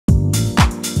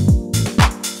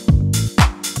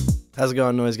How's it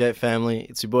going, Noisegate family?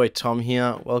 It's your boy Tom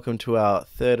here. Welcome to our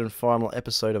third and final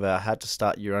episode of our How to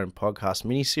Start Your Own Podcast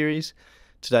mini-series.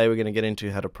 Today we're going to get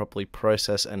into how to properly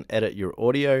process and edit your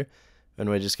audio, and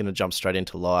we're just going to jump straight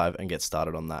into live and get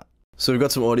started on that. So we've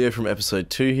got some audio from episode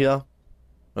 2 here. I'm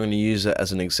going to use it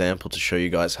as an example to show you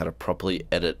guys how to properly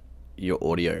edit your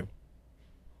audio.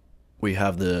 We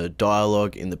have the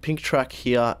dialogue in the pink track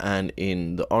here, and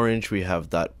in the orange we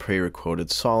have that pre-recorded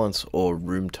silence or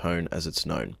room tone as it's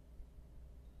known.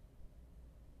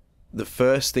 The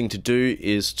first thing to do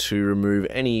is to remove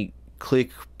any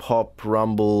click, pop,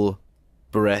 rumble,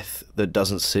 breath that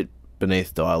doesn't sit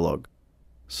beneath dialogue.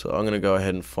 So I'm going to go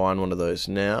ahead and find one of those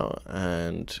now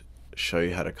and show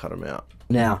you how to cut them out.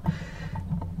 Now.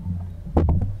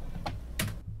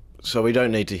 So we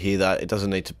don't need to hear that, it doesn't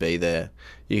need to be there.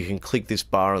 You can click this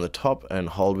bar on the top and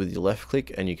hold with your left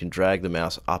click, and you can drag the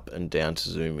mouse up and down to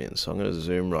zoom in. So I'm going to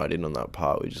zoom right in on that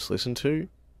part we just listened to.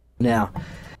 Now.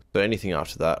 So anything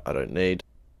after that I don't need.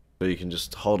 So you can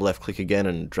just hold left click again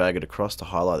and drag it across to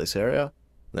highlight this area,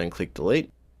 then click delete.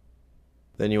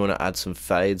 Then you want to add some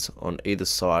fades on either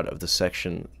side of the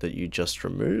section that you just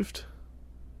removed.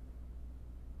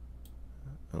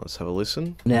 And let's have a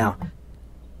listen. Now.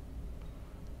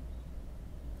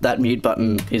 That mute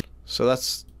button is... So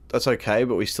that's okay,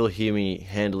 but we still hear me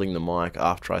handling the mic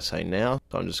after I say now.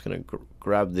 So I'm just going to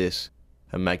grab this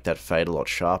and make that fade a lot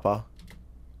sharper.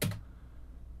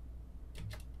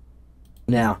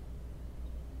 Now.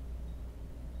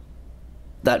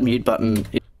 That mute button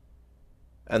is...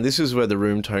 And this is where the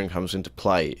room tone comes into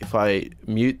play. If I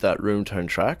mute that room tone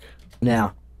track...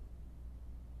 Now.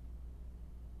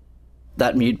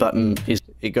 That mute button is...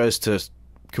 It goes to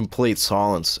complete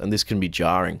silence, and this can be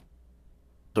jarring.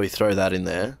 So we throw that in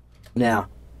there. Now.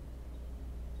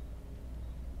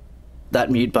 That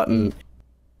mute button...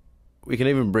 We can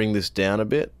even bring this down a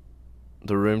bit,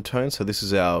 the room tone. So this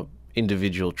is our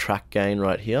individual track gain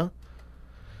right here.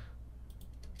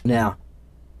 Now.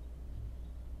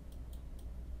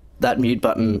 That mute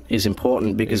button is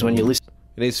important because when you listen...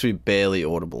 It needs to be barely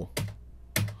audible.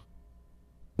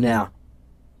 Now.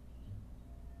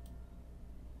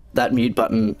 That mute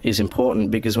button is important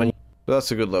because when you... So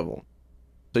that's a good level.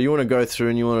 So you want to go through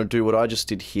and you want to do what I just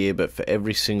did here, but for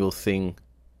every single thing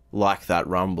like that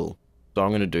rumble. So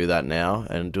I'm going to do that now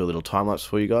and do a little time lapse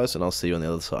for you guys, and I'll see you on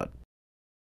the other side.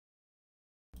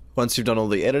 Once you've done all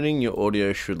the editing, your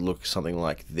audio should look something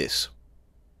like this.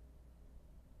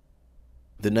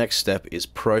 The next step is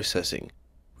processing.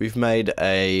 We've made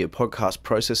a podcast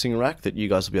processing rack that you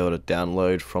guys will be able to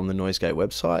download from the Noisegate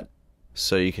website.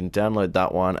 So you can download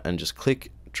that one and just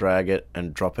click, drag it,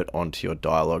 and drop it onto your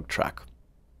dialogue track.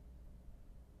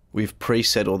 We've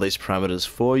preset all these parameters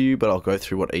for you, but I'll go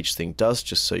through what each thing does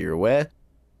just so you're aware.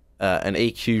 An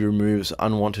EQ removes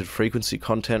unwanted frequency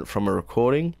content from a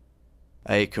recording.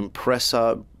 A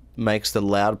compressor makes the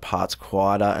loud parts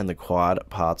quieter and the quiet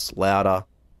parts louder.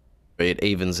 It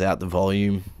evens out the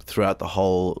volume throughout the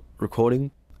whole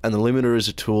recording. And the limiter is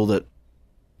a tool that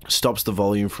stops the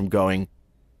volume from going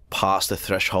past the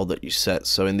threshold that you set.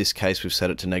 So in this case we've set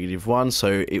it to -1,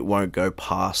 so it won't go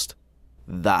past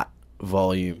that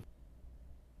volume.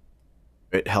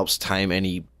 It helps tame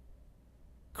any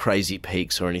crazy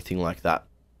peaks or anything like that.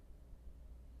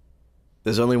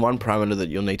 There's only one parameter that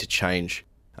you'll need to change,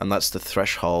 and that's the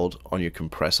threshold on your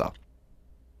compressor.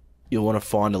 You'll want to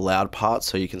find a loud part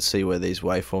so you can see where these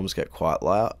waveforms get quite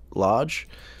large.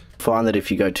 Find that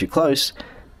if you go too close,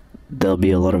 there'll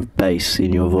be a lot of bass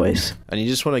in your voice. And you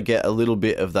just want to get a little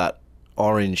bit of that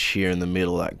orange here in the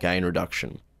middle, that gain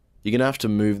reduction. You're going to have to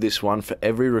move this one for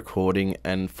every recording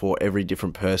and for every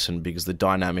different person because the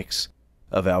dynamics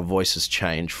of our voices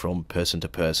change from person to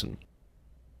person.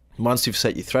 Once you've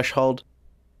set your threshold,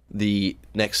 the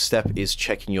next step is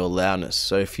checking your loudness.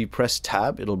 So if you press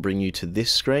tab, it'll bring you to this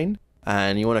screen,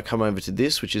 and you want to come over to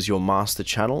this, which is your master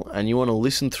channel, and you want to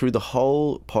listen through the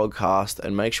whole podcast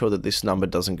and make sure that this number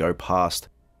doesn't go past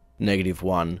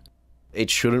 -1. It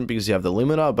shouldn't because you have the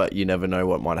limiter, but you never know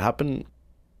what might happen.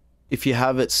 If you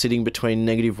have it sitting between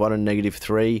 -1 and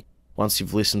 -3, once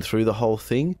you've listened through the whole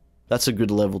thing, that's a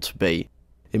good level to be.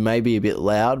 It may be a bit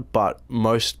loud, but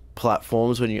most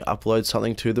platforms, when you upload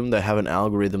something to them, they have an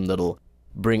algorithm that'll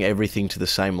bring everything to the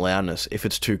same loudness. If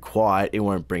it's too quiet, it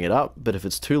won't bring it up, but if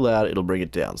it's too loud, it'll bring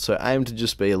it down. So aim to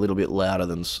just be a little bit louder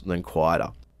than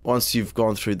quieter. Once you've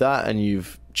gone through that and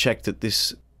you've checked that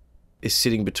this is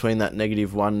sitting between that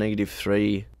 -1,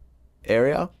 -3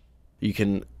 area, you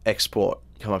can export.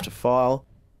 Come up to File,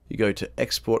 you go to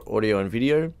Export Audio and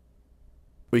Video.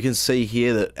 We can see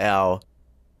here that our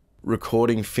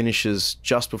recording finishes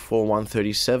just before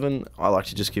 137, I like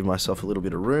to just give myself a little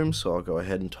bit of room, so I'll go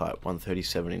ahead and type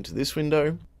 137 into this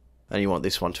window. And you want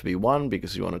this one to be 1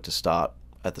 because you want it to start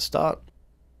at the start.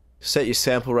 Set your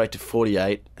sample rate to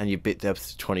 48 and your bit depth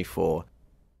to 24.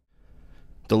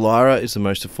 The Lyra is the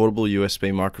most affordable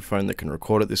USB microphone that can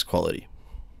record at this quality.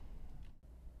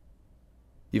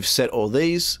 You've set all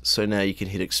these, so now you can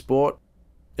hit export.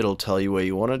 It'll tell you where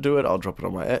you want to do it. I'll drop it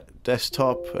on my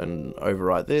desktop and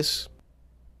overwrite this.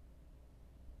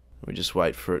 We just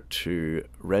wait for it to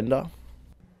render.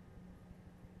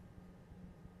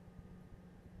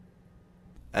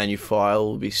 And your file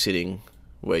will be sitting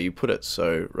where you put it.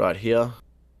 So right here,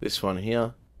 this one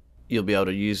here, you'll be able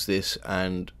to use this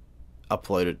and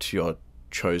upload it to your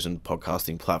chosen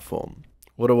podcasting platform.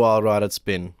 What a wild ride it's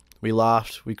been. We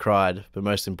laughed, we cried, but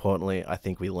most importantly, I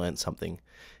think we learned something.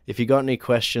 If you got any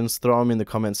questions, throw them in the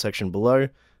comments section below.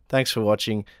 Thanks for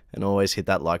watching, and always hit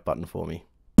that like button for me.